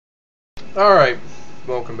Alright,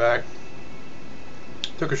 welcome back.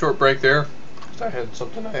 Took a short break there because I had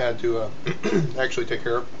something I had to actually take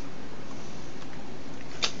care of.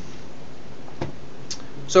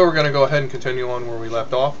 So we're going to go ahead and continue on where we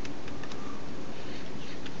left off,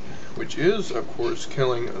 which is, of course,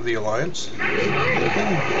 killing the Alliance.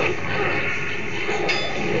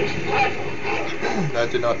 That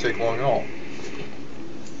did not take long at all.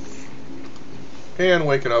 And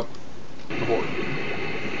waking up the Horde.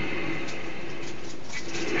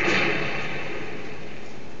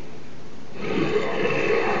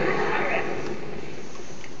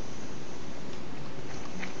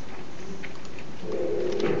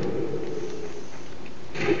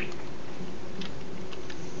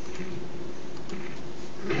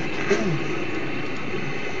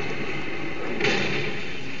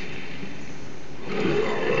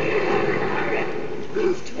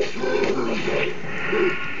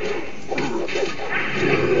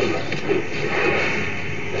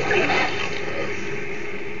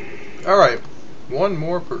 Alright, one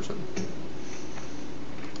more person.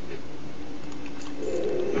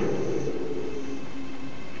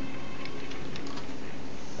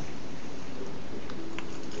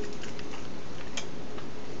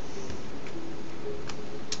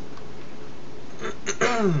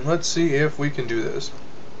 Let's see if we can do this.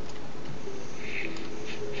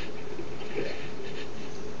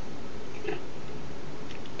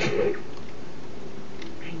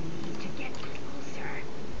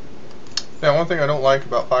 Now, one thing I don't like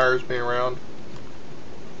about fires being around,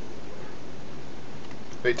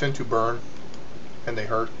 they tend to burn and they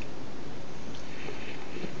hurt.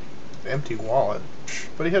 Empty wallet,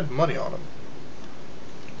 but he had money on him.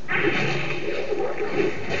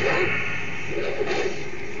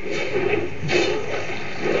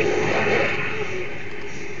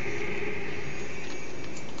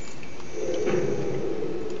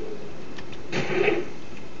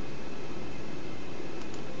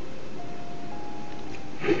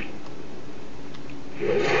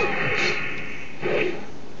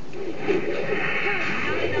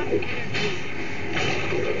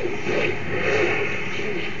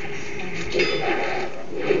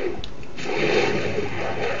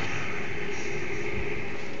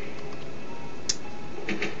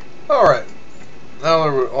 Alright, now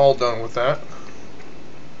that we're all done with that,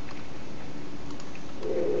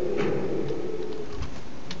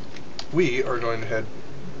 we are going to head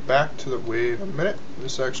back to the... Wait a minute,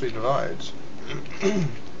 this actually divides.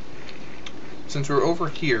 Since we're over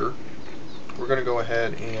here, we're going to go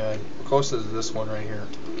ahead and, we're close to this one right here,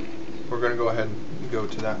 we're going to go ahead and go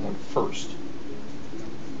to that one first.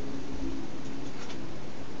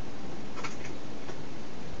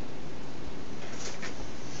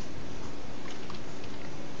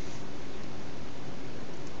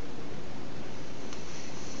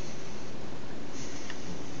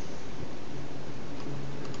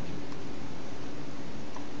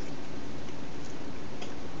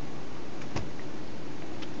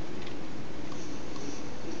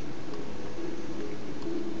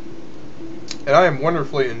 And I am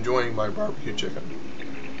wonderfully enjoying my barbecue chicken.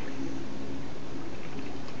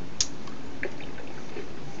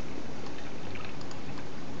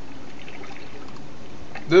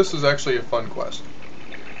 This is actually a fun quest.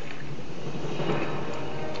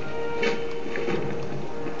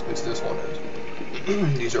 At least this one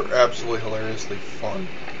is. These are absolutely hilariously fun.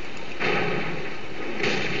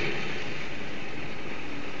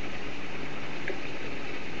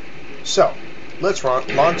 So, let's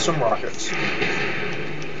launch some rockets.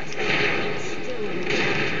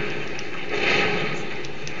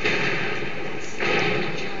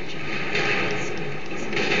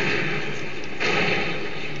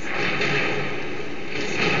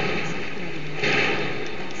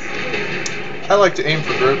 I like to aim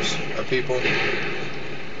for groups of people.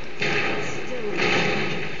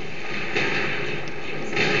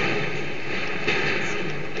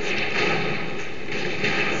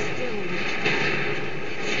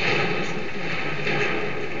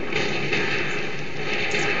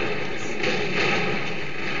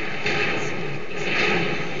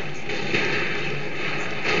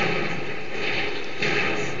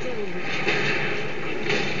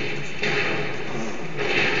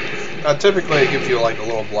 Typically it gives you like a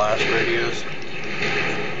little blast radius.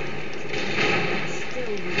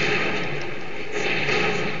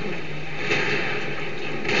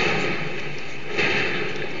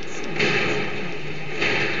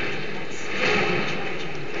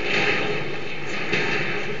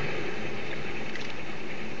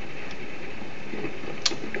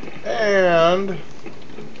 And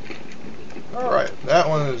alright, that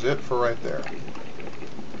one is it for right there.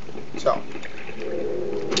 So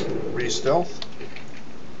stealth.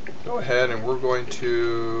 Go ahead and we're going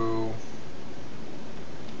to...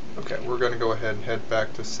 Okay, we're going to go ahead and head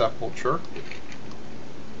back to Sepulture.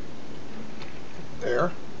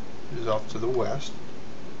 There. It is off to the west.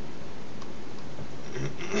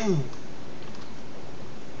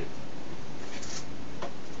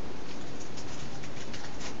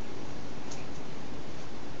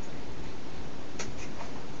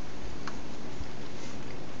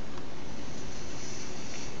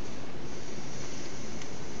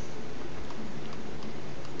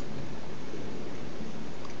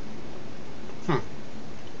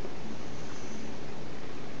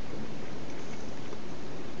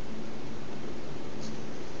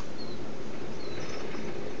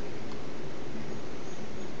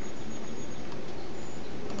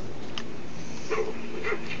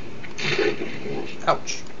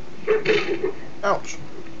 Ouch. Ouch.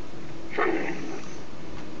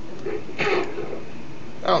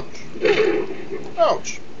 Ouch.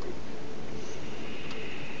 Ouch.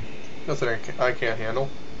 Nothing I can't handle.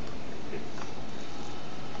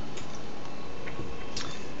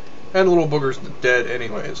 And the little booger's dead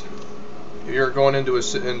anyways. If you're going into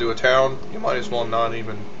a town, you might as well not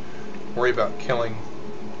even worry about killing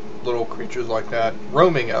little creatures like that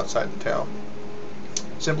roaming outside the town.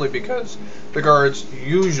 Simply because the guards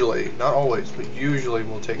usually, not always, but usually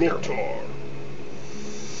will take care of them.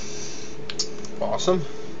 Awesome.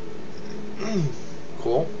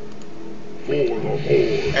 Cool.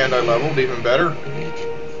 And I leveled even better.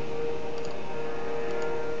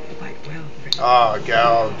 Ah,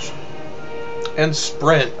 gouge. And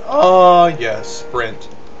sprint. Ah, yes, sprint.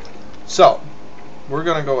 So, we're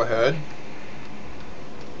going to go ahead.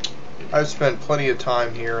 I've spent plenty of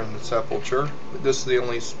time here in the Sepulture. This is the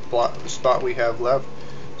only spot we have left.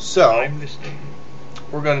 So,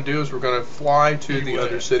 what we're going to do is we're going to fly to the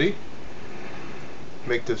Undercity.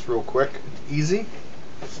 Make this real quick and easy.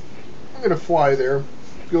 I'm going to fly there,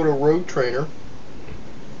 go to Rogue Trainer,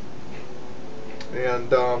 and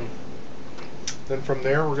then from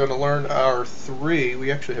there we're going to learn our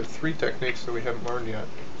we actually have 3 techniques that we haven't learned yet.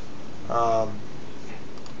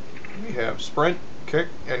 We have Sprint, Kick,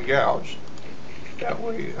 and Gouge that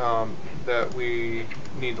we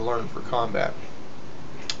need to learn for combat.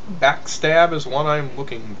 Backstab is one I'm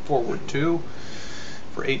looking forward to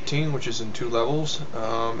for 18, which is in 2 levels.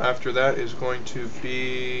 After that is going to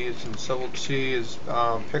be, it's in subtlety, is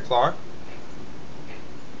Picklock.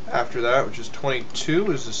 After that, which is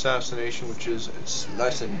 22, is Assassination, which is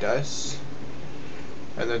Slice and Dice.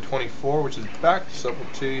 And then 24, which is back to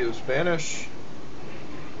subtlety, is Vanish.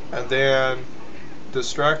 And then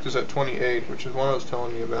Distract is at 28, which is one I was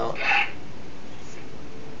telling you about.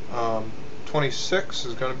 26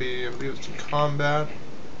 is going to be, I believe it's in combat.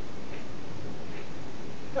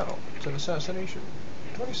 No, it's an assassination.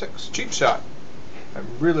 26, Cheap Shot. I'm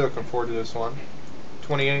really looking forward to this one.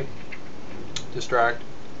 28, Distract.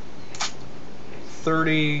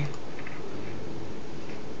 30.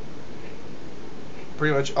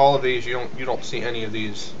 Pretty much all of these, you don't see any of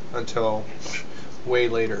these until way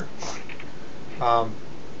later.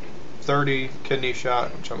 30, Kidney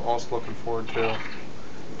Shot, which I'm also looking forward to.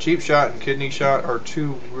 Cheap Shot and Kidney Shot are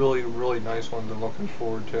 2 really, really nice ones I'm looking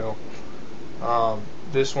forward to.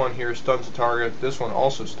 This one here stuns the target. This one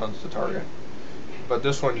also stuns the target. But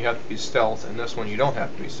this one you have to be stealth, and this one you don't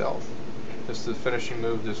have to be stealth. This is the finishing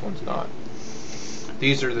move, this one's not.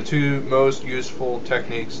 These are the 2 most useful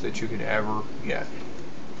techniques that you can ever get.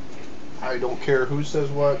 I don't care who says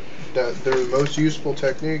what, that they're the most useful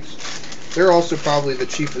techniques. They're also probably the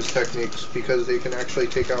cheapest techniques because they can actually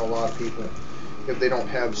take out a lot of people if they don't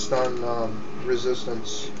have stun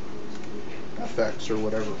resistance effects or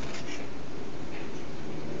whatever.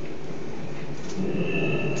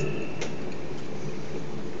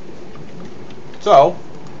 So,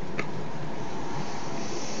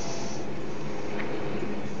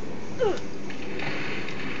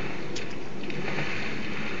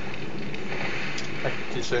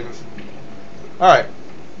 these things. Alright.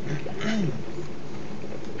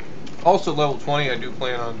 Also, level 20, I do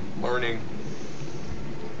plan on learning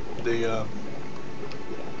the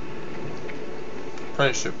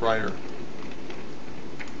apprenticeship rider.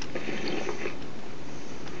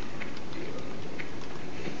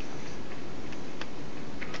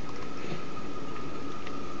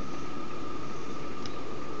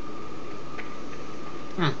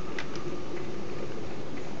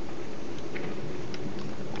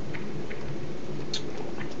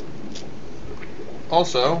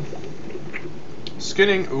 Also,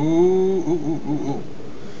 skinning.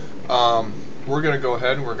 We're going to go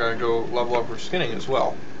ahead and we're going to go level up our skinning as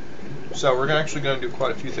well. So we're actually going to do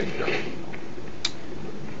quite a few things here.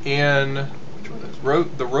 In which one is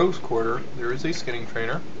the Rose Quarter, there is a skinning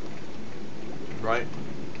trainer, right?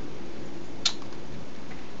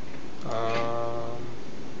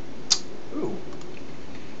 Ooh.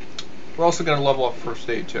 We're also going to level up first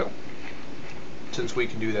aid too, since we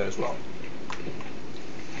can do that as well.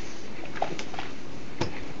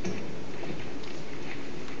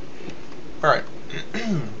 Alright.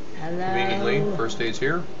 Conveniently, first aid's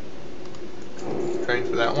here. Train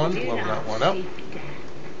for that one, level that one up.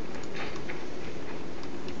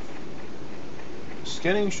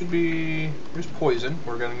 Skinning should be... Here's poison,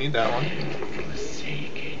 we're going to need that one.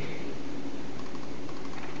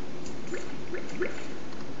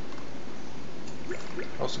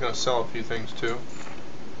 Also going to sell a few things too.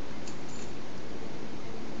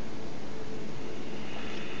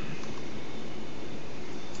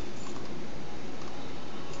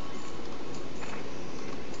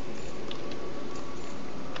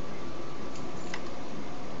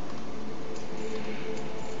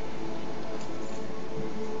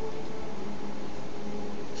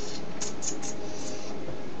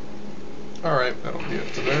 Alright, that'll be it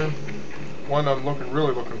for there. One I'm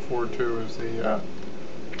really looking forward to is the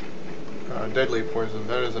deadly poison.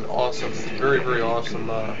 That is an awesome, very, very awesome,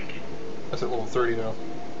 that's at level 30 now.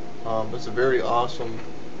 That's a very awesome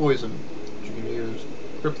poison that you can use.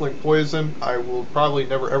 Crippling poison, I will probably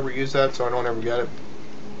never ever use that, so I don't ever get it.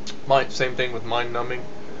 Same thing with mind numbing.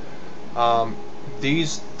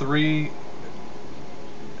 These three,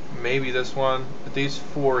 maybe this one, but these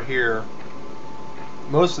four here,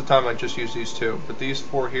 most of the time I just use these two, but these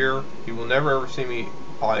four here, you will never ever see me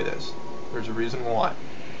buy this. There's a reason why.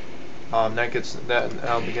 I'll be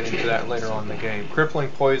getting to that later on in the game. Crippling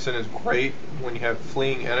poison is great when you have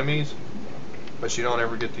fleeing enemies, but you don't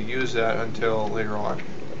ever get to use that until later on.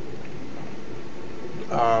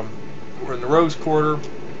 We're in the Rose Quarter.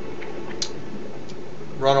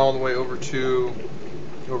 Run all the way over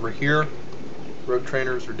here. Road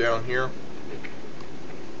trainers are down here.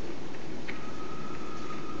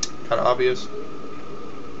 Kind of obvious.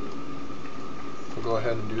 We'll go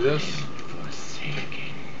ahead and do this.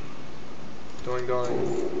 Doing.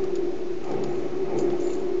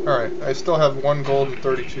 Alright, I still have 1 gold and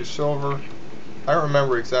 32 silver. I don't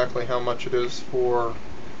remember exactly how much it is for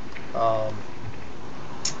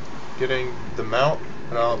getting the mount,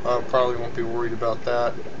 and I probably won't be worried about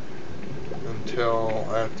that until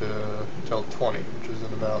I have to tell 20, which is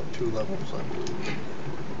in about 2 levels,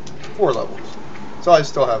 4 levels. So I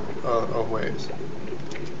still have a ways.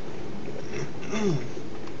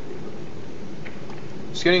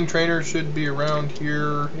 Skinning trainers should be around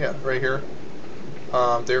here. Yeah, right here.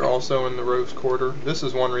 They're also in the Rose Quarter. This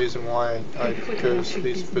is one reason why I chose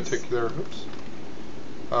these particular. Oops.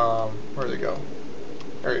 Where'd they go?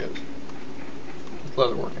 There he is.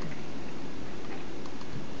 Leatherworking.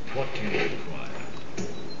 What do you require?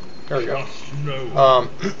 There we go.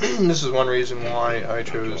 This is one reason why I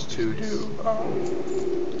chose to do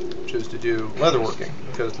leatherworking,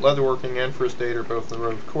 because leatherworking and first aid are both in the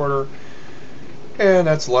Rose Quarter, and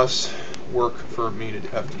that's less work for me to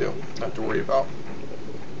have to do, not to worry about.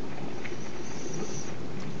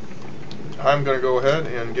 I'm going to go ahead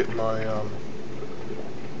and get my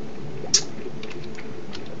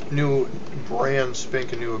new brand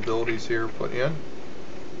spanking new abilities here put in.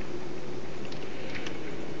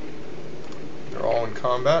 They're all in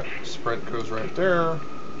combat. Sprint goes right there.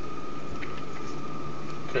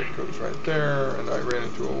 Kick goes right there, and I ran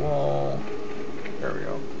into a wall. There we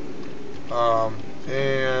go.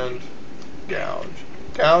 And gouge.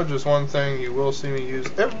 Gouge is one thing you will see me use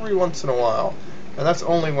every once in a while, and that's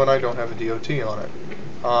only when I don't have a DOT on it.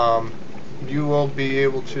 You will be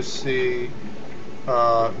able to see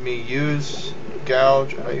me use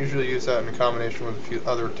gouge, and I usually use that in combination with a few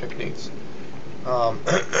other techniques.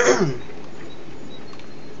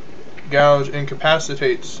 Gouge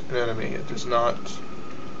incapacitates an enemy. It does not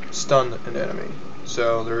stun an enemy.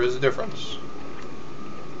 So there is a difference.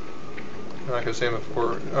 Like I was saying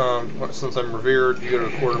before, since I'm revered, you go to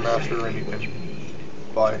a quartermaster and you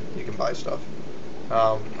can buy stuff.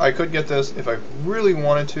 I could get this if I really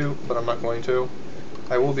wanted to, but I'm not going to.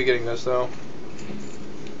 I will be getting this though,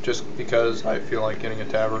 just because I feel like getting a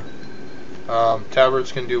tabard.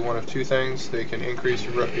 Tabards can do one of two things. They can increase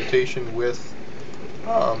your reputation with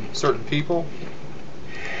certain people.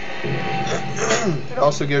 It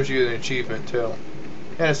also gives you an achievement too,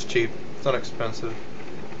 and it's cheap. It's not expensive.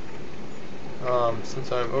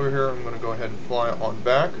 Since I'm over here, I'm going to go ahead and fly on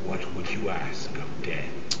back. What would you ask of death?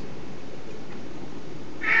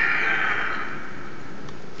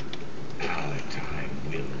 Our time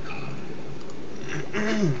will come.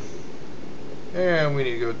 And we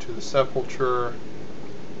need to go to the sepulchre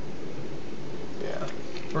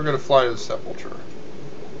we're going to fly to the Sepulchre.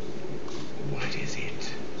 What is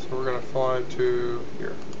it? So we're going to fly to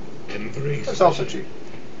here. Embrace. That's also cheap.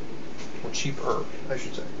 Or cheaper, I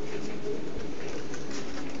should say.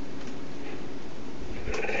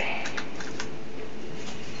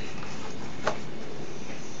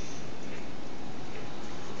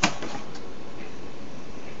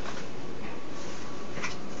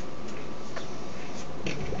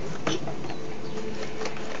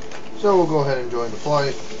 So we'll go ahead and join the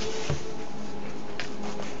flight.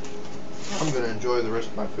 I'm going to enjoy the rest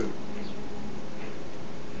of my food.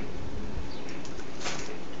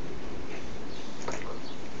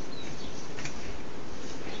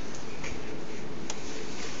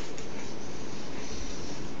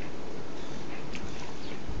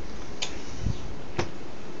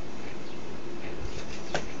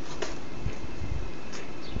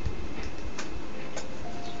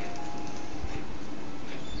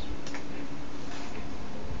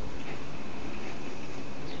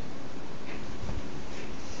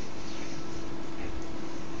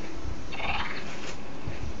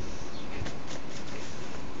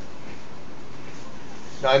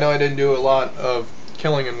 Now I know I didn't do a lot of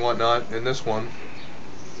killing and whatnot in this one,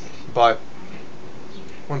 but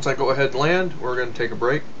once I go ahead and land, we're going to take a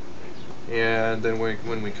break, and then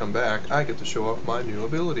when we come back, I get to show off my new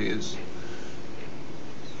abilities.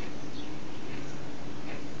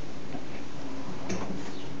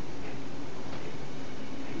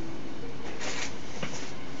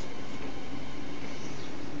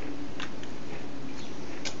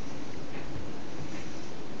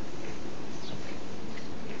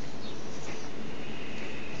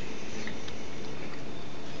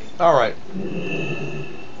 Alright,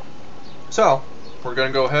 so we're going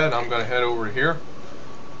to go ahead. I'm going to head over here,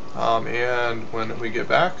 and when we get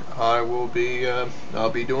back, I'll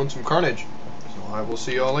be doing some carnage. So I will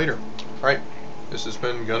see y'all later. Alright, this has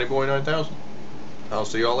been Gunny Boy 9000. I'll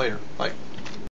see y'all later. Bye.